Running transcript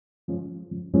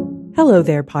Hello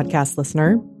there, podcast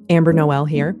listener. Amber Noel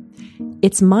here.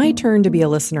 It's my turn to be a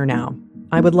listener now.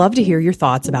 I would love to hear your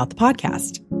thoughts about the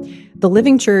podcast. The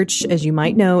Living Church, as you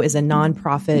might know, is a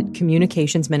nonprofit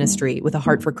communications ministry with a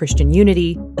heart for Christian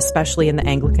unity, especially in the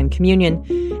Anglican Communion.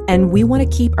 And we want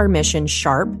to keep our mission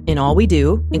sharp in all we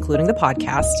do, including the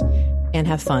podcast, and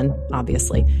have fun,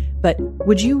 obviously. But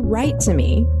would you write to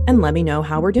me and let me know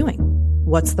how we're doing?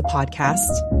 What's the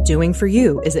podcast doing for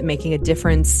you? Is it making a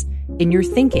difference in your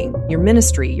thinking, your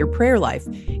ministry, your prayer life,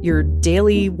 your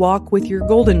daily walk with your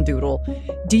golden doodle?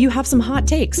 Do you have some hot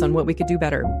takes on what we could do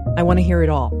better? I want to hear it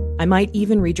all. I might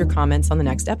even read your comments on the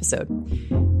next episode.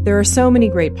 There are so many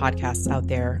great podcasts out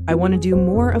there. I want to do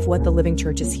more of what the Living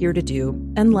Church is here to do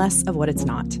and less of what it's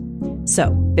not.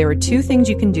 So there are two things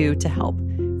you can do to help.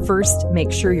 First,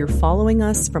 make sure you're following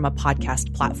us from a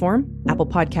podcast platform, Apple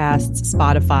Podcasts,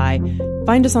 Spotify.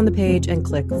 Find us on the page and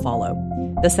click follow.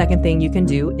 The second thing you can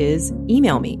do is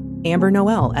email me,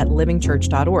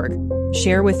 ambernoel@livingchurch.org.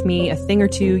 Share with me a thing or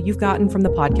two you've gotten from the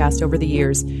podcast over the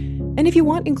years. And if you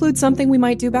want, include something we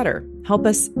might do better. Help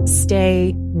us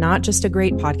stay not just a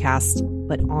great podcast,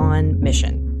 but on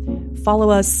mission. Follow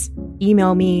us,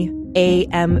 email me,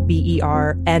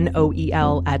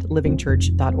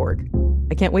 ambernoel@livingchurch.org.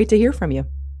 I can't wait to hear from you.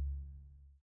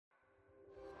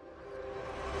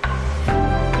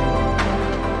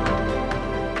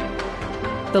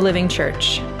 The Living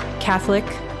Church, Catholic,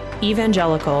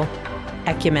 evangelical,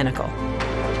 ecumenical.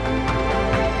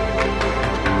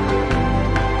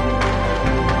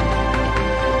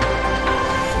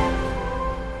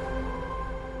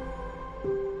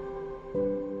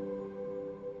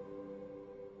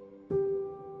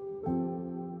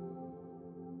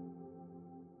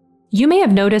 You may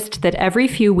have noticed that every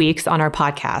few weeks on our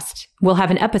podcast, we'll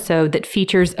have an episode that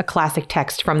features a classic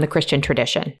text from the Christian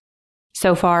tradition.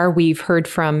 So far, we've heard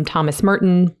from Thomas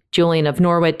Merton, Julian of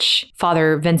Norwich,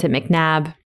 Father Vincent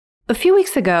McNabb. A few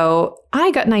weeks ago,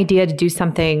 I got an idea to do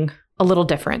something a little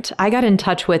different. I got in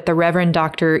touch with the Reverend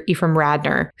Dr. Ephraim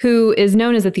Radner, who is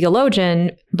known as a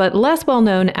theologian, but less well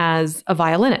known as a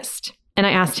violinist. And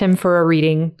I asked him for a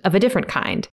reading of a different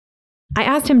kind. I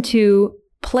asked him to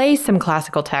play some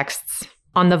classical texts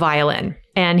on the violin,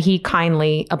 and he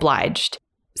kindly obliged.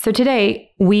 So today,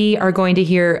 we are going to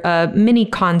hear a mini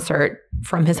concert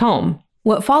from his home.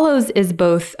 What follows is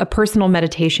both a personal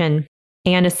meditation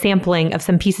and a sampling of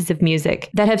some pieces of music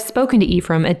that have spoken to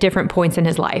Ephraim at different points in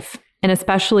his life, and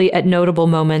especially at notable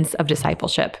moments of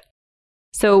discipleship.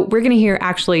 So we're going to hear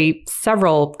actually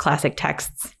several classic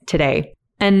texts today.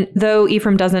 And though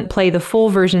Ephraim doesn't play the full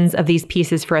versions of these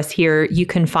pieces for us here, you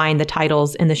can find the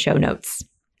titles in the show notes.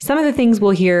 Some of the things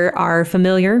we'll hear are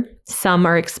familiar, some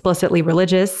are explicitly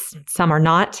religious, some are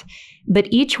not, but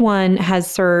each one has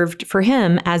served for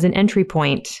him as an entry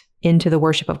point into the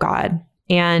worship of God,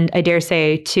 and I dare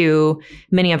say to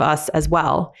many of us as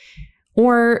well.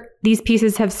 Or these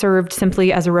pieces have served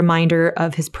simply as a reminder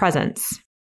of his presence.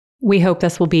 We hope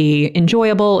this will be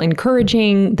enjoyable,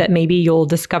 encouraging, that maybe you'll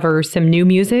discover some new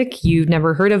music you've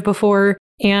never heard of before.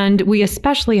 And we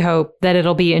especially hope that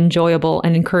it'll be enjoyable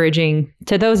and encouraging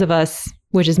to those of us,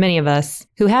 which is many of us,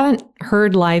 who haven't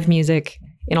heard live music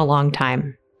in a long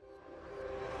time.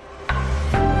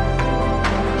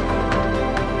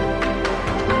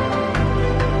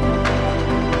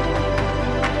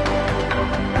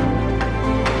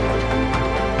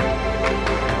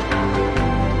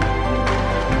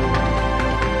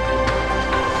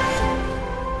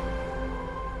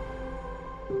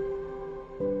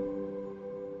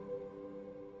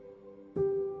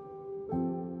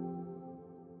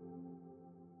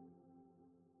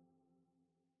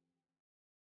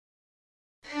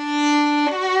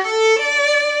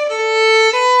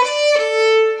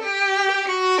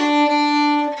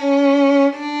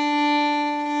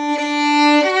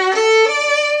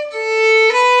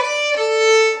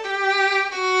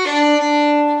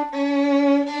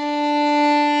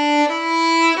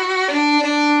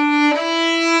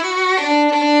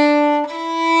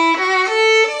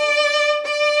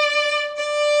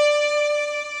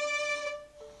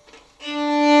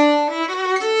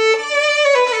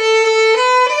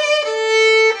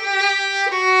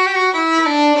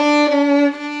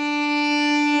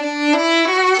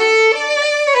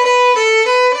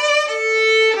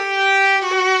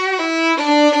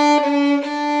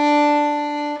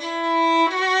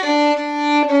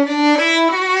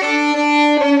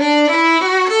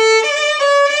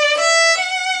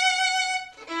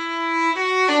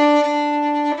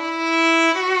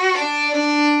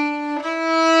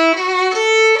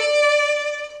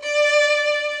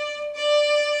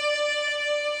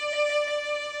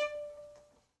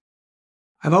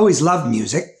 I've always loved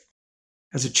music.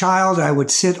 As a child, I would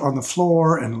sit on the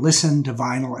floor and listen to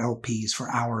vinyl LPs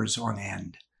for hours on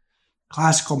end.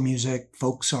 Classical music,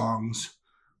 folk songs,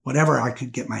 whatever I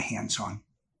could get my hands on.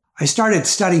 I started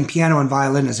studying piano and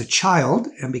violin as a child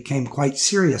and became quite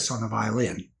serious on the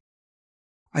violin.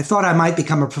 I thought I might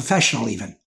become a professional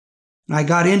even. And I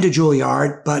got into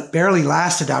Juilliard, but barely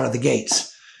lasted out of the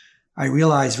gates. I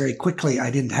realized very quickly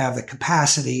I didn't have the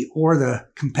capacity or the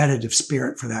competitive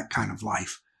spirit for that kind of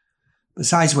life.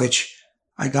 Besides which,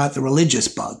 I got the religious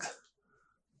bug.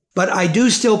 But I do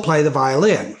still play the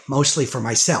violin, mostly for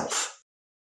myself.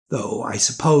 Though I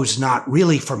suppose not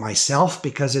really for myself,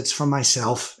 because it's for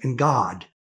myself and God.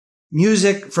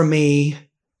 Music, for me,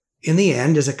 in the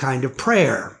end, is a kind of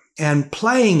prayer. And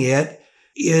playing it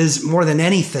is, more than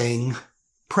anything,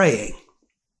 praying.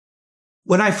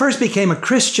 When I first became a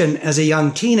Christian as a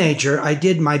young teenager, I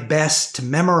did my best to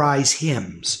memorize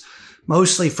hymns,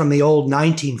 mostly from the old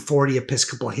 1940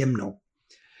 Episcopal hymnal.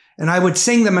 And I would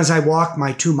sing them as I walked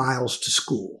my 2 miles to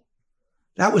school.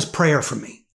 That was prayer for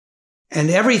me. And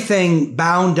everything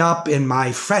bound up in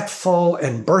my fretful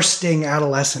and bursting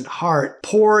adolescent heart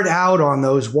poured out on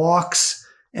those walks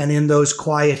and in those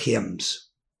quiet hymns.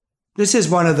 This is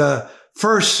one of the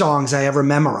first songs I ever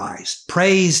memorized,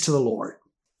 Praise to the Lord.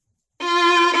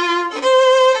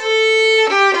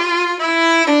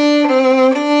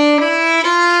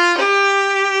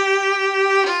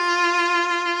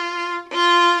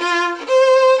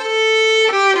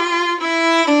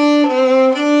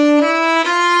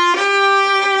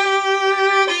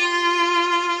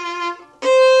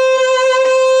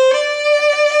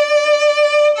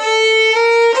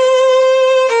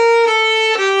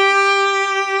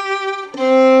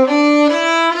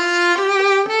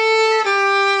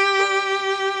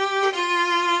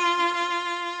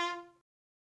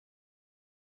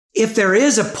 If there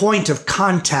is a point of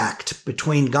contact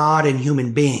between God and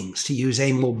human beings, to use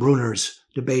Emil Brunner's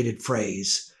debated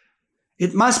phrase,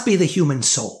 it must be the human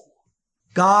soul.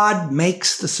 God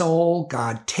makes the soul,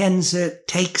 God tends it,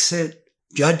 takes it,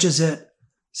 judges it,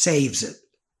 saves it.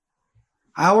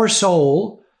 Our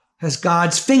soul has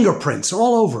God's fingerprints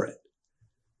all over it.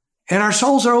 And our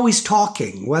souls are always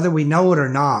talking, whether we know it or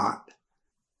not.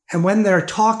 And when they're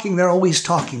always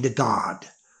talking to God,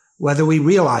 whether we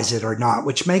realize it or not,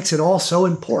 which makes it all so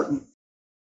important.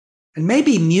 And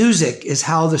maybe music is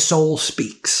how the soul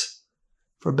speaks,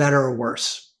 for better or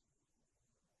worse.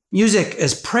 Music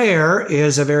as prayer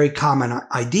is a very common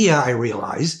idea, I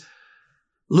realize.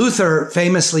 Luther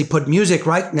famously put music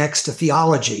right next to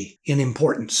theology in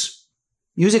importance.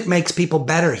 Music makes people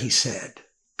better, he said,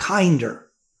 kinder,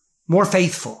 more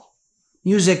faithful.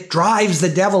 Music drives the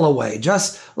devil away,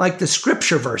 just like the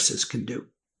scripture verses can do.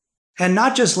 And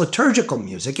not just liturgical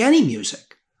music, any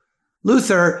music.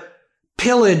 Luther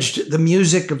pillaged the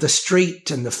music of the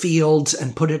street and the fields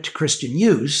and put it to Christian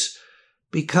use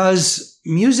because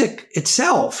music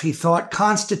itself, he thought,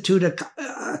 constituted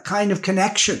a kind of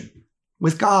connection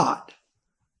with God.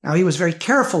 Now, he was very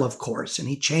careful, of course, and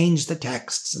he changed the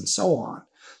texts and so on.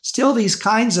 Still, these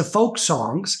kinds of folk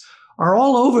songs are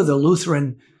all over the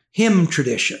Lutheran hymn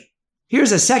tradition.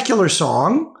 Here's a secular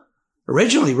song,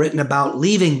 originally written about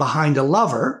leaving behind a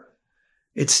lover.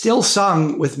 It's still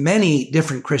sung with many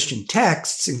different Christian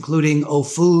texts, including O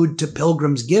Food to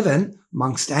Pilgrims Given,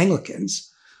 amongst Anglicans,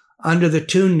 under the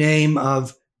tune name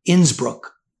of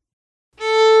Innsbruck.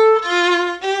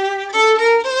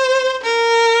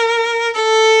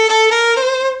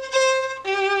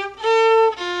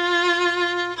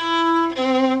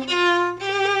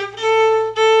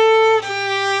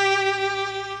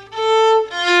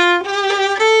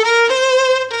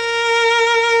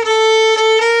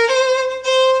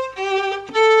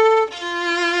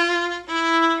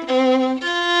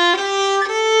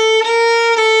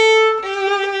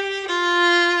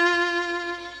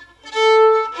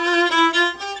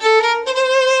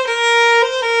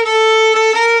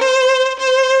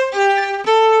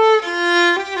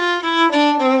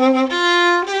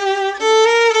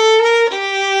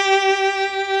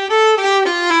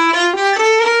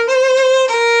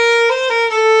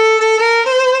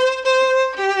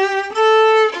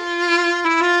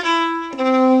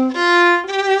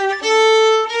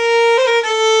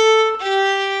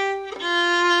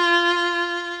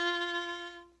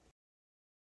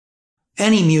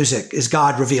 Any music is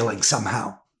God revealing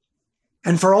somehow.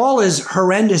 And for all his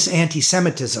horrendous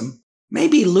anti-Semitism,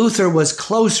 maybe Luther was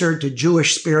closer to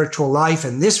Jewish spiritual life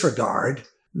in this regard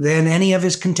than any of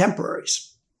his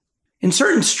contemporaries. In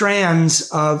certain strands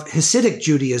of Hasidic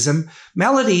Judaism,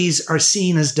 melodies are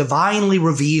seen as divinely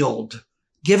revealed,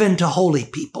 given to holy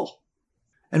people.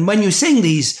 And when you sing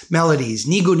these melodies,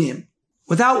 nigunim,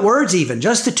 without words even,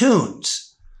 just the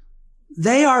tunes,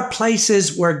 they are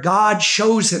places where God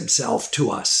shows himself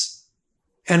to us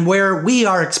and where we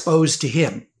are exposed to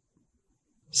him.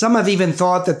 Some have even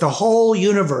thought that the whole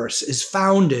universe is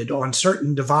founded on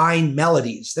certain divine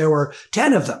melodies. There were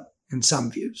 10 of them in some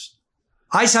views.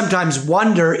 I sometimes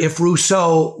wonder if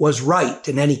Rousseau was right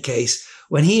in any case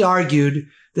when he argued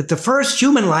that the first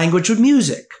human language was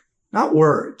music, not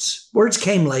words. Words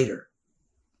came later.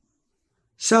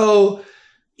 So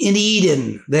in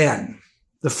Eden, then,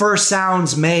 the first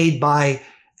sounds made by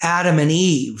Adam and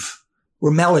Eve were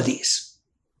melodies.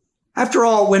 After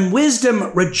all, when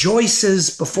wisdom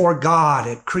rejoices before God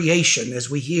at creation, as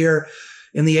we hear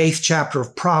in the 8th chapter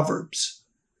of Proverbs,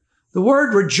 the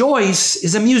word rejoice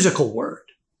is a musical word.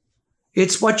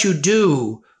 It's what you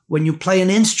do when you play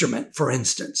an instrument, for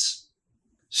instance.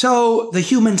 So the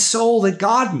human soul that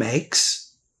God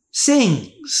makes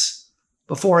sings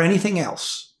before anything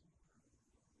else.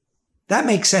 That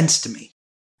makes sense to me.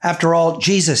 After all,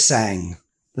 Jesus sang,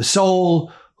 "The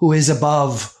soul who is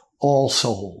above all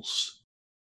souls."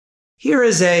 Here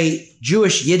is a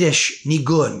Jewish Yiddish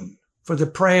nigun for the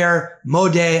prayer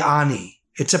Modeh Ani.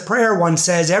 It's a prayer one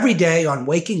says every day on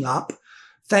waking up,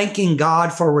 thanking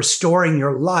God for restoring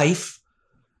your life,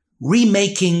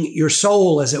 remaking your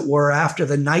soul, as it were, after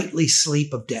the nightly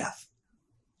sleep of death.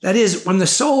 That is, when the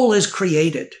soul is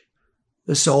created,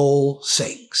 the soul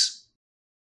sings.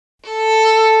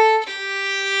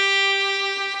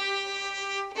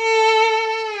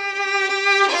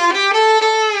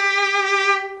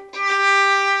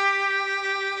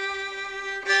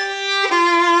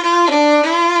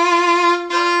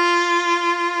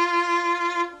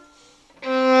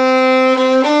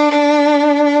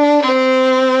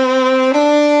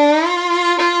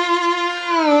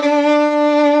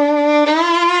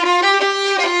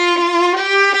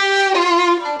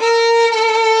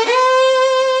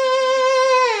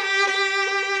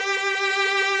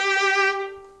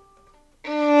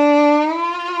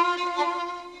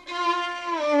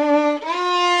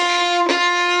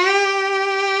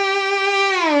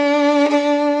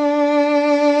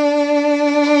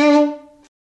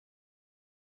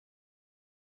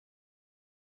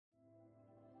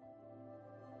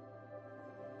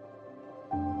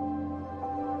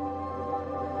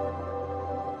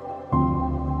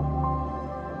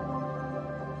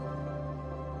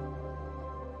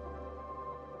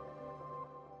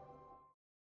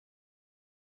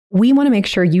 We want to make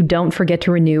sure you don't forget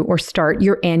to renew or start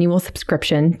your annual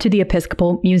subscription to the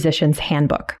Episcopal Musician's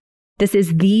Handbook. This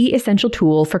is the essential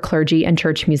tool for clergy and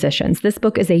church musicians. This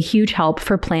book is a huge help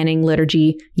for planning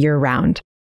liturgy year-round.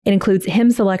 It includes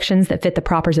hymn selections that fit the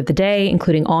propers of the day,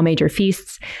 including all major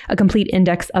feasts, a complete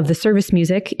index of the service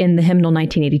music in the hymnal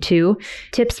 1982,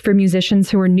 tips for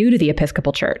musicians who are new to the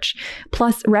Episcopal Church,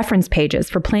 plus reference pages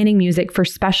for planning music for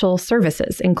special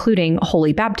services, including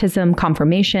holy baptism,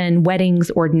 confirmation,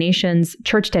 weddings, ordinations,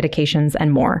 church dedications,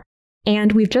 and more.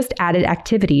 And we've just added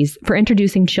activities for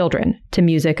introducing children to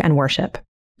music and worship.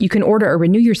 You can order or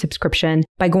renew your subscription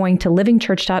by going to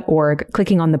livingchurch.org,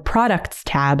 clicking on the Products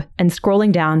tab, and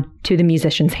scrolling down to the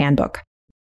Musician's Handbook.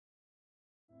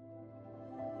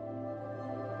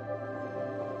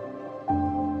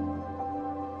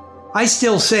 I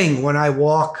still sing when I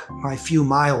walk my few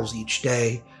miles each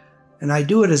day, and I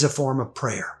do it as a form of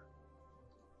prayer.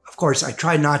 Of course, I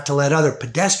try not to let other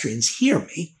pedestrians hear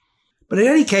me, but in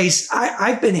any case,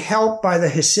 I've been helped by the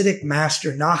Hasidic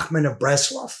master Nachman of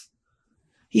Breslov.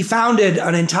 He founded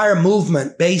an entire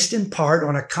movement based in part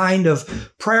on a kind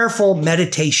of prayerful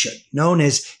meditation known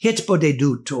as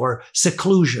hitbodedut, or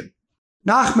seclusion.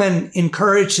 Nachman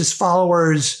encouraged his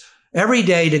followers every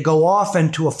day to go off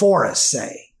into a forest,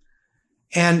 say,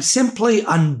 and simply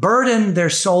unburden their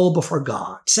soul before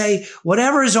God. Say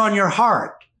whatever is on your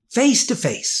heart, face to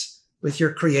face with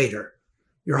your Creator.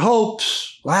 Your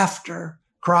hopes, laughter,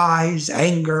 cries,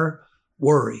 anger,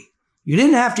 worry. You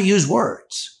didn't have to use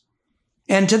words.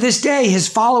 And to this day, his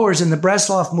followers in the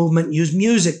Breslov movement use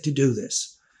music to do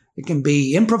this. It can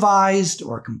be improvised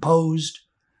or composed,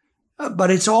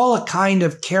 but it's all a kind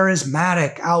of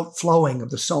charismatic outflowing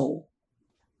of the soul.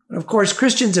 And of course,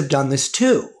 Christians have done this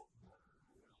too.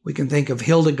 We can think of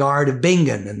Hildegard of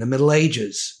Bingen in the Middle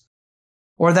Ages,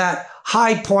 or that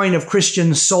high point of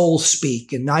Christian soul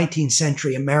speak in 19th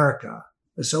century America,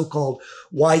 the so-called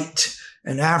white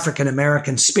and African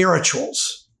American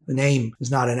spirituals. The name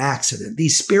is not an accident.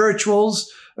 These spirituals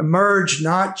emerged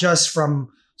not just from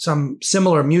some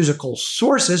similar musical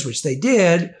sources, which they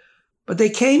did, but they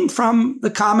came from the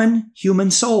common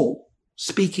human soul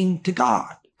speaking to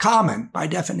God, common by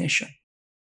definition.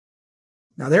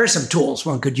 Now, there are some tools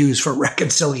one could use for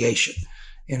reconciliation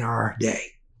in our day.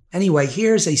 Anyway,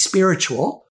 here's a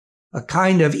spiritual, a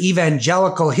kind of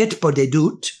evangelical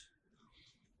hitbodedut.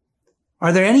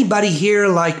 Are there anybody here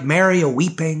like Mary a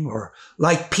weeping or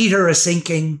like Peter a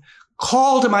sinking?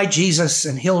 Call to my Jesus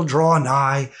and he'll draw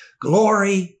nigh.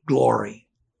 Glory, glory.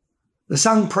 The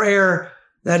sung prayer,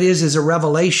 that is a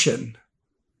revelation.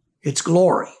 It's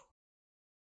glory.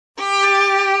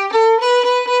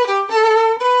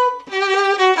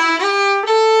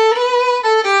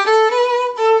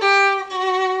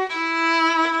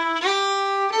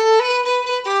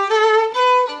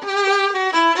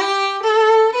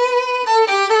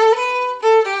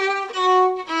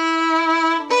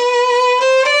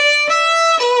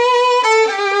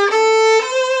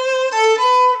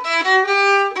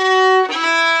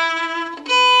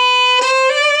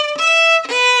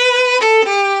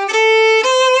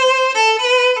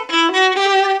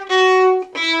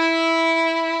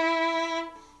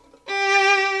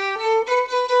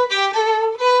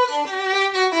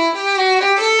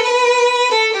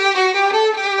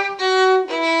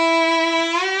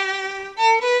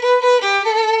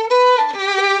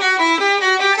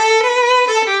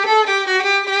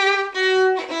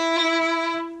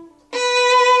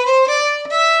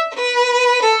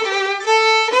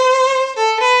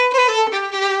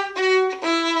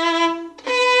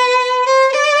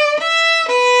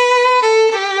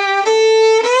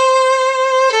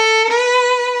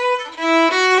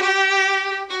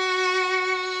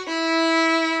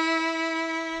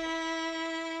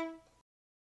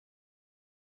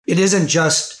 It isn't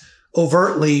just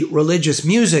overtly religious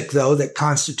music, though, that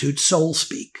constitutes soul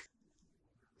speak.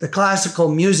 The classical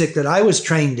music that I was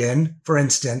trained in, for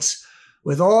instance,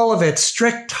 with all of its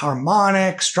strict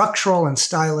harmonic, structural, and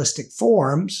stylistic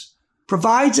forms,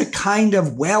 provides a kind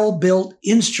of well-built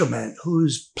instrument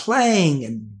whose playing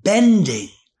and bending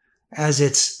as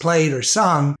it's played or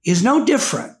sung is no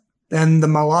different than the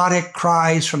melodic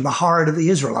cries from the heart of the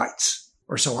Israelites,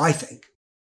 or so I think.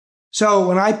 So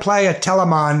when I play a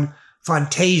Telemann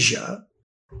Fantasia,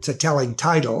 it's a telling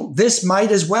title, this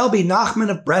might as well be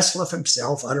Nachman of Breslov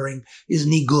himself uttering his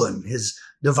nigun, his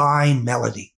divine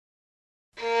melody.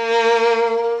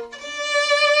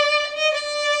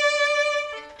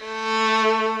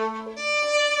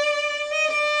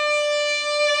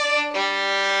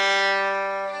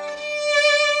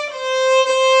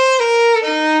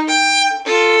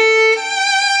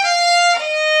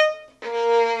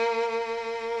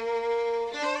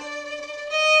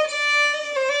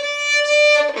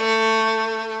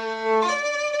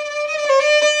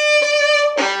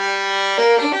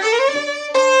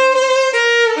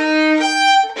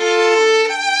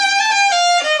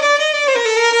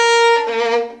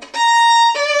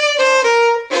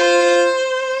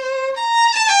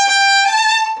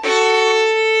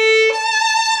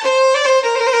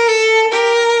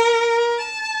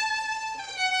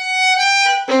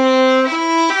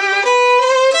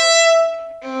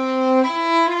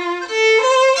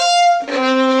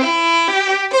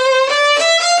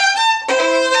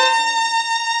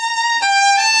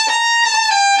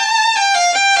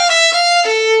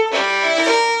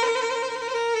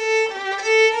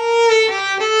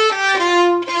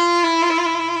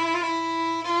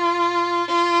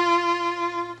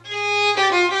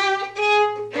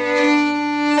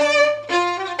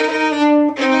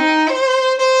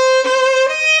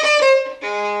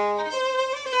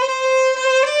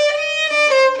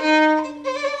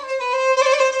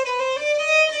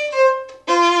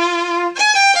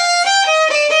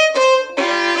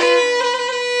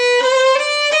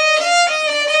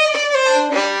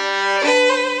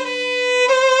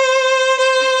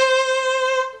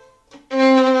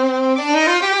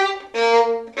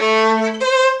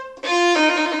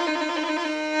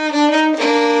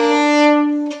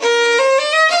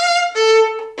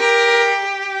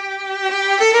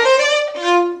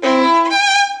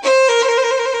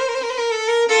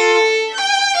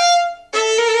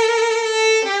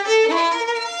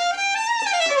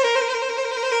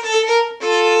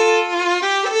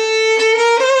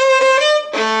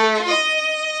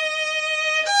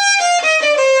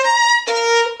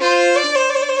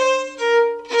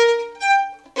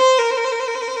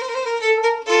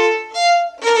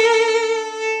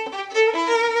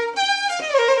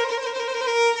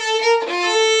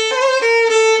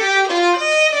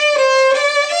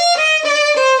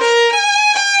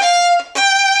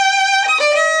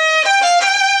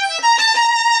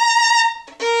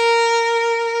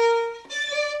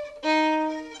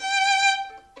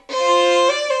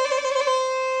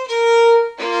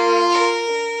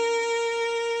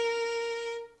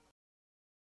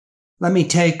 Let me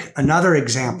take another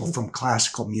example from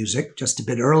classical music, just a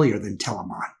bit earlier than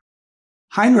Telemann.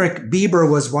 Heinrich Bieber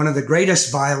was one of the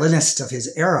greatest violinists of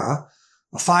his era,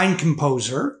 a fine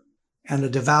composer, and a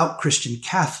devout Christian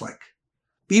Catholic.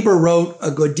 Bieber wrote a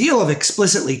good deal of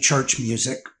explicitly church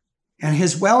music, and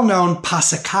his well-known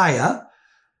Passacaglia,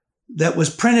 that was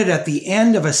printed at the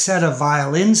end of a set of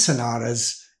violin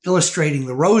sonatas illustrating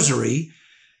the Rosary,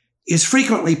 is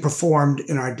frequently performed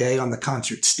in our day on the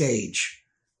concert stage.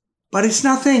 But it's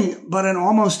nothing but an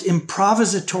almost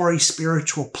improvisatory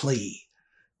spiritual plea,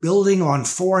 building on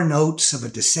 4 notes of a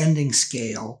descending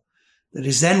scale that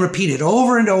is then repeated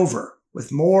over and over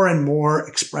with more and more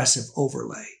expressive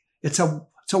overlay. It's a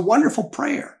wonderful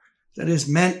prayer that is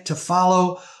meant to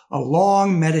follow a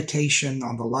long meditation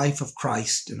on the life of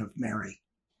Christ and of Mary.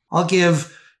 I'll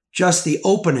give just the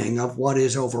opening of what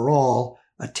is overall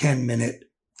a 10-minute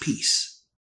piece.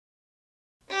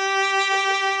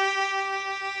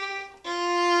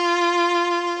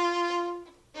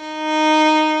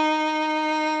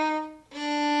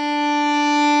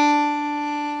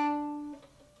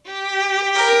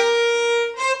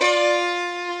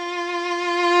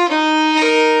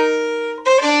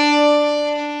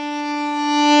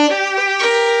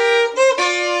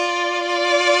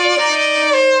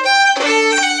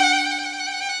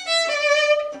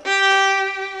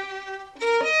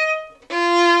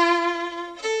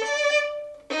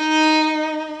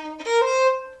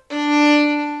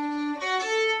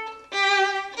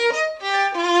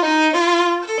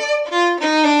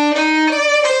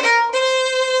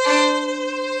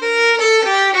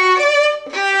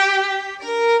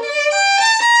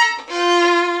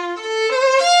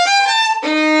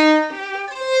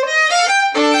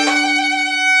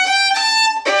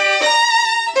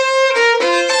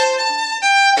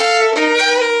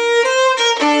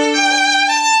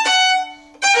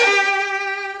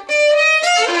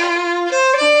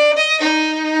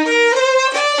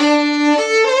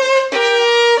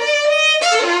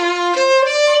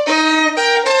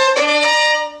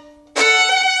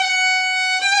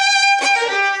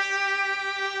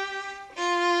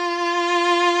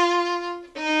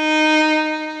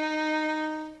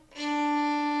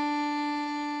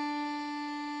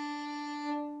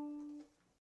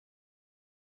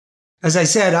 As I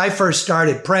said, I first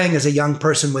started praying as a young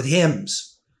person with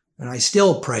hymns, and I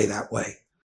still pray that way,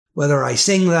 whether I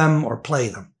sing them or play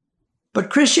them.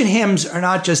 But Christian hymns are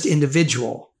not just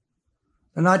individual.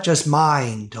 They're not just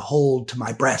mine to hold to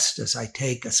my breast as I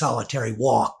take a solitary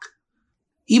walk.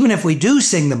 Even if we do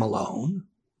sing them alone,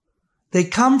 they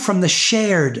come from the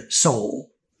shared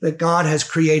soul that God has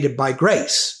created by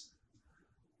grace.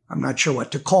 I'm not sure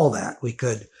what to call that. We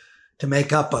could, to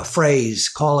make up a phrase,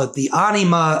 call it the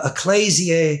anima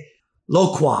ecclesiae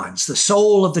loquans, the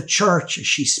soul of the church as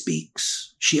she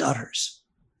speaks, she utters.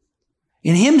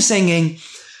 In hymn singing,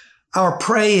 our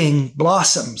praying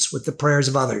blossoms with the prayers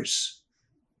of others,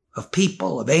 of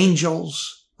people, of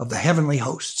angels, of the heavenly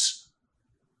hosts.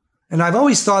 And I've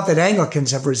always thought that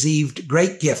Anglicans have received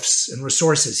great gifts and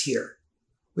resources here.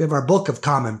 We have our Book of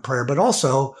Common Prayer, but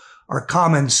also our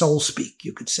common soul speak,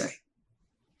 you could say.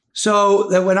 So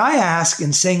that when I ask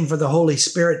and sing for the Holy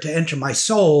Spirit to enter my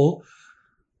soul,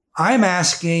 I'm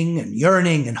asking and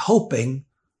yearning and hoping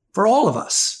for all of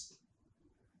us.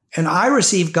 And I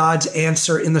receive God's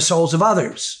answer in the souls of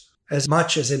others as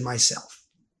much as in myself.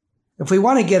 If we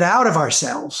want to get out of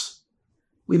ourselves,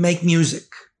 we make music.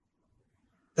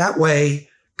 That way,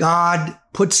 God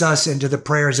puts us into the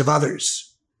prayers of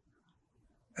others,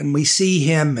 and we see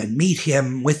him and meet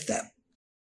him with them.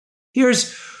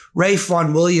 Here's Ralph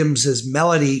Vaughan Williams's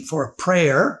melody for a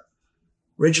prayer,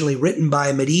 originally written by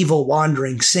a medieval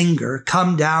wandering singer,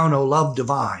 "Come down, O love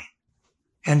divine."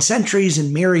 And centuries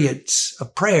and myriads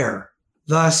of prayer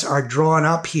thus are drawn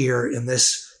up here in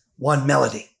this one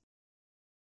melody.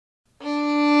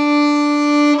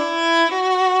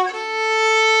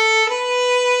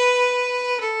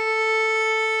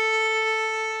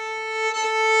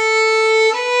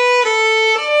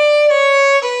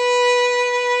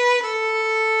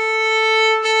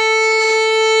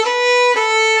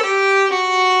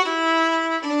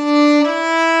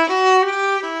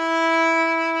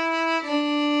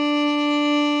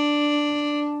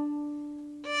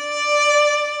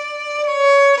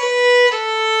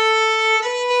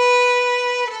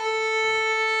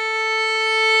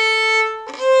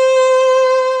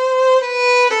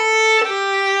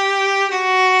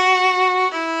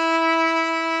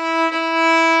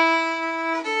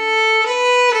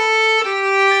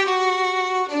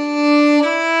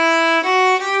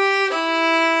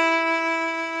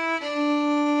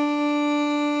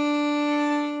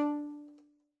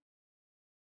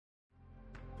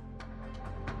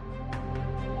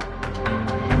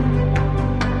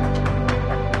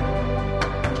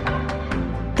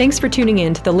 Thanks for tuning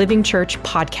in to the Living Church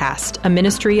Podcast, a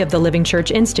ministry of the Living Church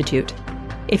Institute.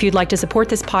 If you'd like to support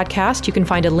this podcast, you can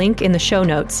find a link in the show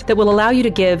notes that will allow you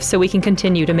to give so we can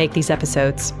continue to make these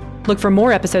episodes. Look for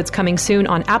more episodes coming soon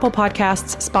on Apple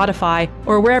Podcasts, Spotify,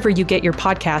 or wherever you get your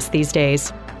podcasts these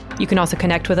days. You can also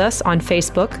connect with us on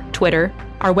Facebook, Twitter,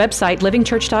 our website,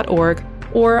 livingchurch.org,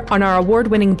 or on our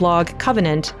award-winning blog,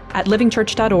 Covenant, at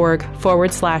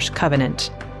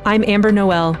livingchurch.org/covenant. I'm Amber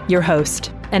Noel, your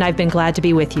host, and I've been glad to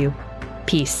be with you.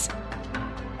 Peace.